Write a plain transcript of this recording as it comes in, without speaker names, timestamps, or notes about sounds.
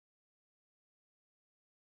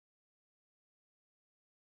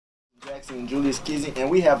Jackson and Julius Kizzy, and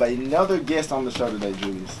we have another guest on the show today,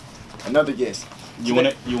 Julius. Another guest. You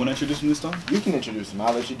wanna introduce him this time? You can introduce him.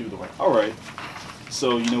 I'll let you do the work. All right.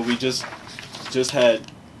 So we just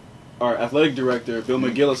had our athletic director Bill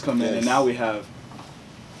McGillis come in, and now we have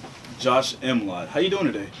Josh MLOT. How you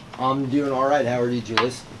doing today? I'm doing all right. How are you,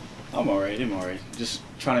 Julius? I'm all right. Just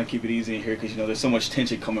trying to keep it easy in here because there's so much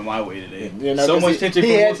tension coming my way today. So much tension.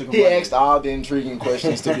 He asked all the intriguing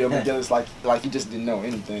questions to Bill McGillis, like he just didn't know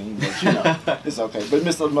anything. But it's okay. But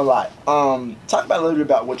Mr. MLOT, talk about a little bit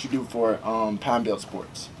about what you do for Pine Belt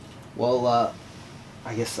Sports. Well,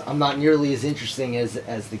 I guess I'm not nearly as interesting as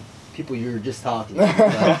the people you were just talking to.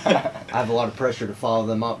 I have a lot of pressure to follow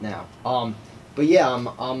them up now. But yeah,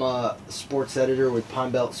 I'm a sports editor with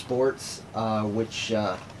Pine Belt Sports, which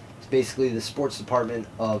is basically the sports department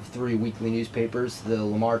of 3 weekly newspapers: the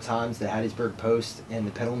Lamar Times, the Hattiesburg Post, and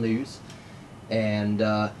the Petal News. And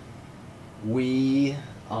we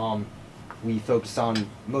focus on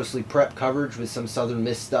mostly prep coverage with some Southern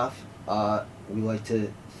Miss stuff. We like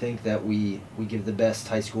to think that we give the best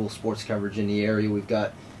high school sports coverage in the area. We've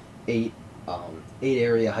got eight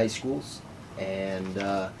area high schools,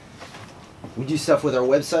 and we do stuff with our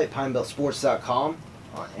website, pinebeltsports.com,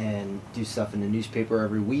 and do stuff in the newspaper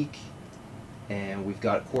every week. And we've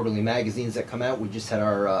got quarterly magazines that come out. We just had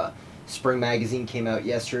our spring magazine came out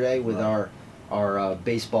yesterday with our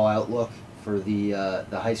baseball outlook for the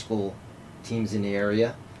high school teams in the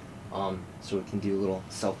area. So we can do a little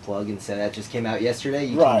self-plug and say that just came out yesterday.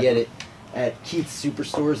 You can get it at Keith's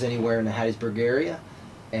Superstores anywhere in the Hattiesburg area.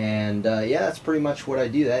 And yeah, that's pretty much what I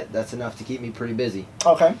do. That's enough to keep me pretty busy.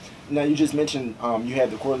 Okay. Now you just mentioned you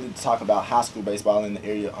had the quarterly to talk about high school baseball in the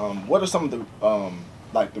area. What are some of the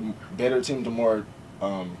the better teams, the more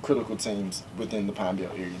critical teams within the Pine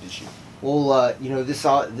Belt area this year? Well,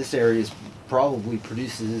 this area probably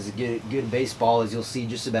produces as good baseball as you'll see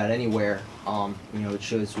just about anywhere. It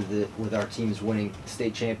shows with our teams winning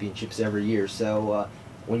state championships every year. So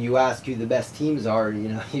when you ask who the best teams are,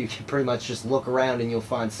 you can pretty much just look around and you'll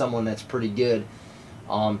find someone that's pretty good.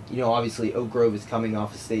 Obviously Oak Grove is coming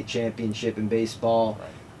off a state championship in baseball.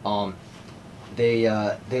 Right.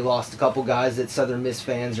 They lost a couple guys that Southern Miss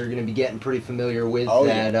fans are going to be getting pretty familiar with.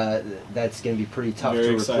 That's going to be pretty tough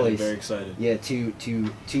to replace. Very excited. Yeah,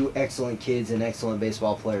 two excellent kids and excellent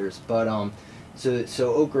baseball players. But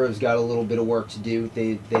so Oak Grove's got a little bit of work to do.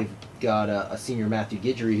 They've got a senior Matthew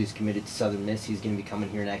Guidry who's committed to Southern Miss. He's going to be coming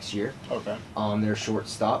here next year. Okay. Their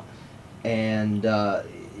shortstop, and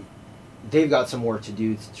they've got some work to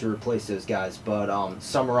do to replace those guys. But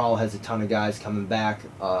Summerall has a ton of guys coming back,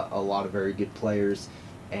 a lot of very good players,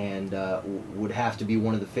 and would have to be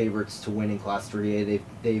one of the favorites to win in Class 3A.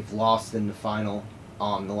 They've lost in the final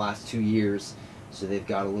the last 2 years, so they've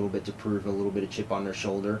got a little bit to prove, a little bit of chip on their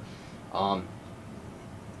shoulder.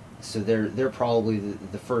 So they're probably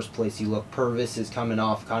the first place you look. Purvis is coming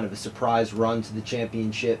off kind of a surprise run to the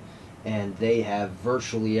championship, and they have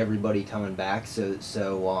virtually everybody coming back.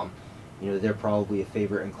 So they're probably a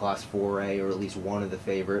favorite in Class 4A, or at least one of the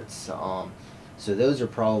favorites. So those are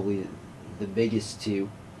probably the biggest two,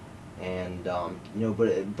 and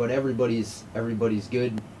but everybody's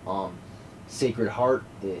good. Sacred Heart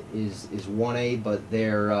is 1A, but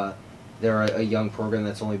they're a young program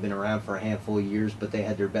that's only been around for a handful of years, but they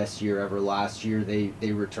had their best year ever last year.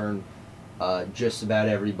 They returned just about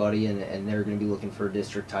everybody, and they're going to be looking for a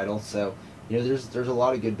district title. So there's a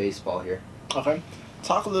lot of good baseball here. Okay.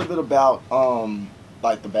 Talk a little bit about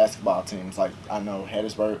the basketball teams. Like, I know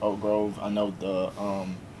Hattiesburg, Oak Grove. I know the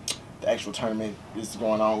actual tournament is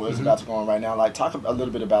going on. It's about to go on right now. Like, talk a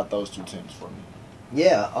little bit about those two teams for me.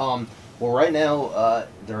 Yeah. Well, right now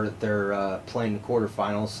they're playing the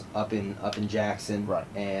quarterfinals up in Jackson. Right.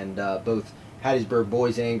 And both Hattiesburg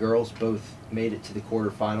boys and girls both made it to the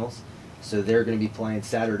quarterfinals. So they're going to be playing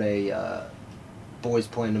Saturday. Boys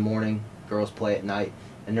play in the morning, girls play at night.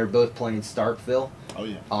 And they're both playing Starkville. Oh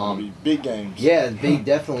yeah, big games. Yeah,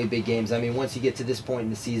 definitely big games. I mean, once you get to this point in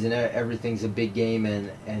the season, everything's a big game,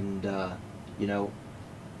 and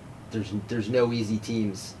there's no easy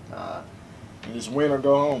teams. Just win or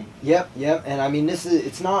go home. Yep. And I mean,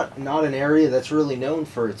 it's not an area that's really known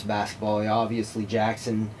for its basketball. Obviously,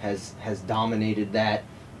 Jackson has dominated that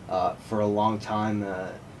for a long time.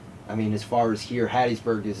 I mean, as far as here,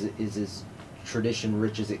 Hattiesburg is as tradition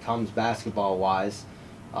rich as it comes basketball wise.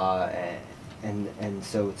 And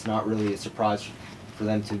so it's not really a surprise for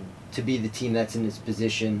them to be the team that's in this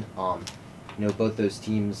position. Both those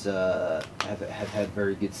teams have had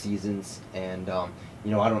very good seasons, and I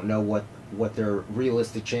don't know what their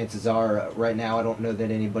realistic chances are. Right now, I don't know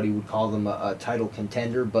that anybody would call them a title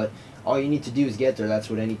contender, but all you need to do is get there. That's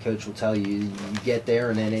what any coach will tell you. You get there,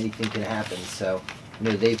 and then anything can happen. So,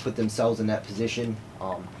 they put themselves in that position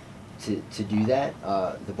to do that.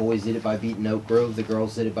 The boys did it by beating Oak Grove. The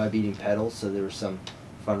girls did it by beating Petals. So there were some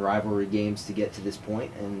fun rivalry games to get to this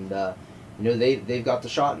point, and they've got the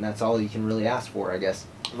shot, and that's all you can really ask for, I guess.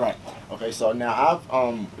 Right. Okay. So now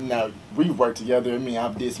now we've worked together. I mean,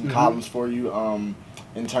 I've did some columns for you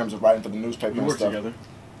in terms of writing for the newspaper. We worked together.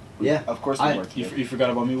 Yeah, of course we worked together. You forgot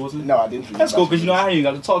about me, wasn't it? No, I didn't forget. That's cool, because I ain't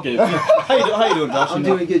got to talk yet. How you doing, Josh? I'm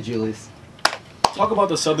doing good, Julius. Talk about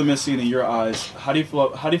the Southern Miss scene in your eyes. How do you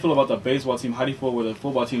feel about the baseball team? How do you feel where the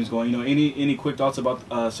football team is going? Any quick thoughts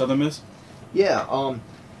about Southern Miss? Yeah.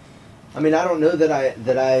 I mean, I don't know that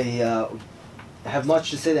I have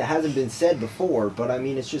much to say that hasn't been said before, but I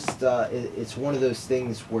mean, it's just it's one of those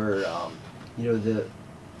things where the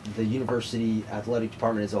university athletic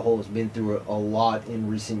department as a whole has been through a lot in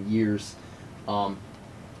recent years.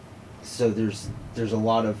 So there's a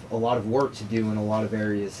lot of work to do in a lot of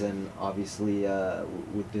areas, and obviously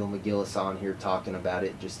with Bill McGillis on here talking about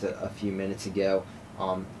it just a few minutes ago,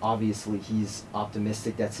 obviously he's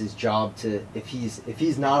optimistic. That's his job to. If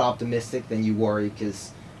he's not optimistic, then you worry,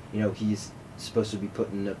 because he's supposed to be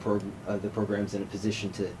putting the programs in a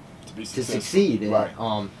position to succeed. Right.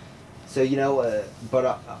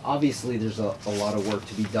 But obviously there's a lot of work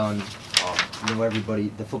to be done.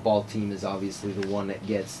 Everybody, the football team is obviously the one that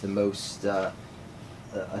gets the most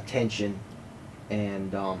attention,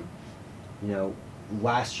 and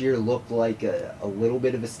last year looked like a little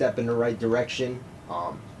bit of a step in the right direction.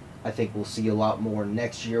 I think we'll see a lot more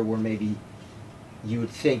next year, where maybe you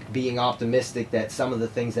would think, being optimistic, that some of the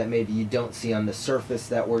things that maybe you don't see on the surface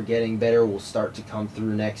that we're getting better will start to come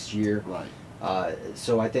through next year. Right.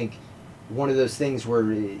 So I think one of those things where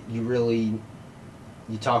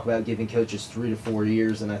you talk about giving coaches 3 to 4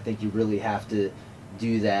 years, and I think you really have to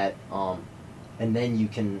do that, and then you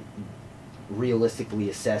can realistically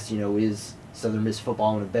assess, is Southern Miss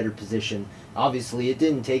football in a better position. Obviously, it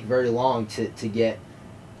didn't take very long to get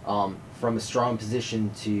from a strong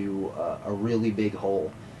position to a really big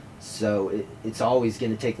hole. So it's always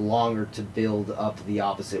going to take longer to build up the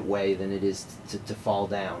opposite way than it is to fall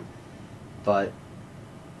down. But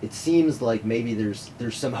it seems like maybe there's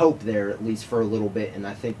some hope there, at least for a little bit, and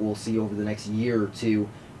I think we'll see over the next year or two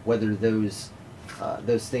whether those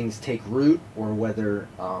things take root, or whether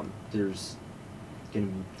there's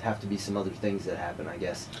going to have to be some other things that happen, I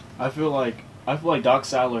guess. I feel like Doc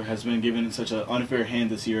Sadler has been given such an unfair hand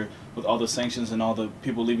this year with all the sanctions and all the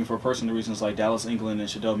people leaving for personal reasons, like Dallas England and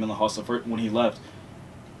Shadell Millenhouse when he left.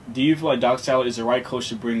 Do you feel like Doc Sadler is the right coach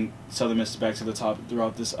to bring Southern Miss back to the top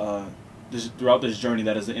throughout this journey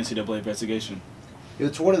that is the NCAA investigation?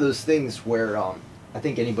 It's one of those things where I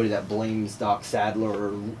think anybody that blames Doc Sadler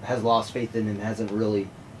or has lost faith in him hasn't really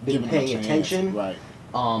been paying attention. Right.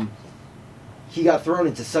 He got thrown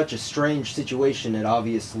into such a strange situation that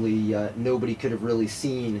obviously nobody could have really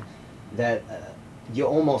seen, that you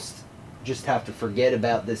almost just have to forget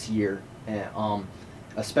about this year,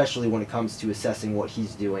 especially when it comes to assessing what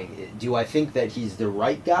he's doing. Do I think that he's the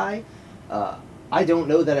right guy? I don't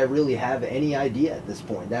know that I really have any idea at this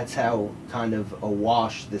point. That's how kind of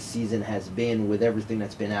awash the season has been, with everything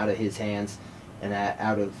that's been out of his hands and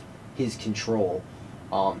out of his control.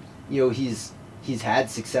 He's had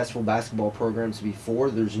successful basketball programs before.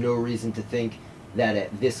 There's no reason to think that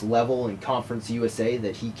at this level in Conference USA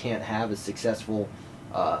that he can't have a successful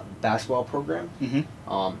basketball program.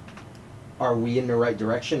 Mm-hmm. Are we in the right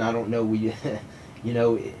direction? I don't know.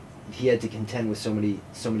 He had to contend with so many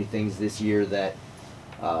things this year that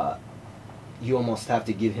you almost have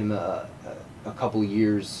to give him a couple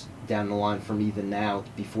years down the line from even now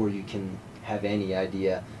before you can have any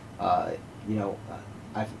idea.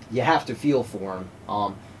 You have to feel for him.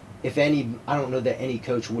 I don't know that any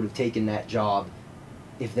coach would have taken that job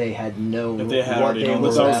if they had known what they were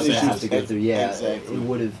about to have to go through. Yeah, exactly. It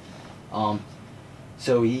would have.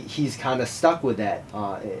 So he's kind of stuck with that,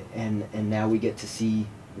 and now we get to see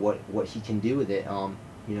what he can do with it.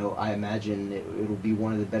 I imagine it'll be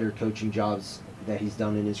one of the better coaching jobs that he's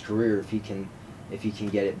done in his career if he can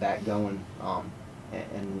get it back going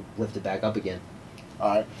and lift it back up again.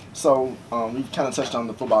 All right. So we've kind of touched on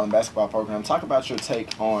the football and basketball program. Talk about your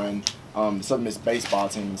take on the Southern Miss baseball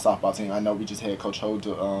team and softball team. I know we just had Coach Ho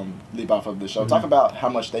to lead off of the show. Mm-hmm. Talk about how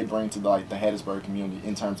much they bring to the Hattiesburg community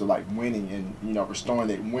in terms of winning and restoring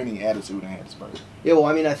that winning attitude in Hattiesburg. Yeah, well,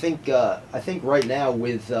 I mean, I think right now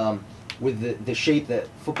with the shape that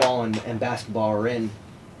football and basketball are in,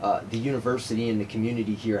 the university and the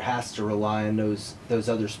community here has to rely on those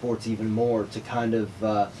other sports even more to kind of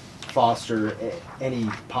foster any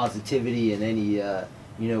positivity and any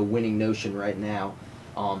winning notion right now.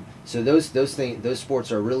 So those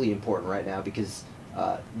sports are really important right now because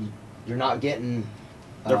you're not getting.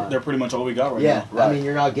 They're pretty much all we got right now. Yeah, Right. I mean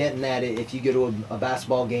you're not getting that if you go to a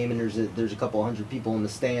basketball game and there's a couple hundred people in the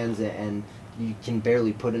stands and you can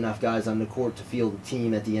barely put enough guys on the court to field the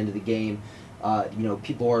team at the end of the game.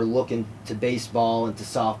 People are looking to baseball and to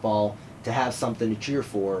softball to have something to cheer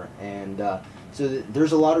for, and so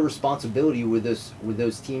there's a lot of responsibility with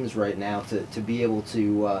those teams right now to be able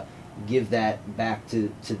to give that back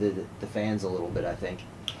to the fans a little bit, I think.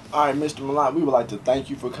 All right, Mr. MLOT, we would like to thank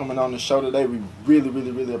you for coming on the show today. We really,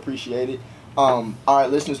 really, really appreciate it. All right,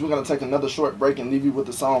 listeners, we're going to take another short break and leave you with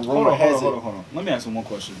the song Rumor Has It. Hold on. Let me ask you one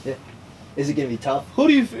question. Yeah. Is it going to be tough? Who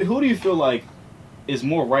do you feel like is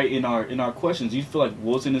more right in our questions? Do you feel like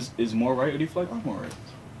Wilson is more right, or do you feel like I'm more right?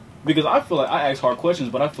 Because I feel like I ask hard questions,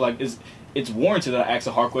 but I feel like it's warranted that I ask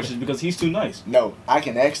the hard questions because he's too nice. No, I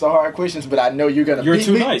can ask the hard questions, but I know you're gonna. You're beat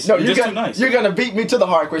too me. nice. No, You're just too nice. You're gonna beat me to the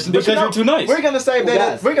hard questions Because you're too nice. We're gonna save Well, that.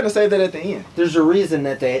 guys, We're gonna save that at the end. There's a reason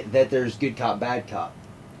that there's good cop, bad cop.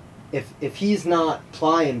 If he's not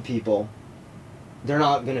plying people, they're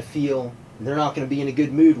not going to be in a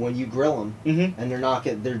good mood when you grill them, and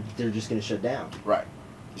they're just going to shut down. Right.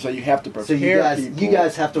 So you have to prepare. So people you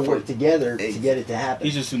guys have to work together to get it to happen.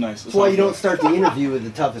 He's just too nice. That's why you don't start the interview with the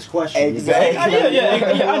toughest question. Exactly.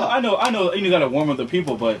 I know. You got to warm up the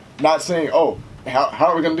people, but not saying, oh, how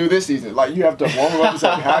are we gonna do this season? Like you have to warm up and say,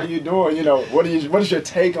 how are you doing? What is your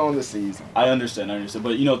take on the season? I understand.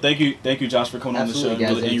 But thank you, Josh, for coming Absolutely, on the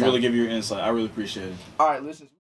show guys, and you really anytime. give your insight. I really appreciate it. All right, listen.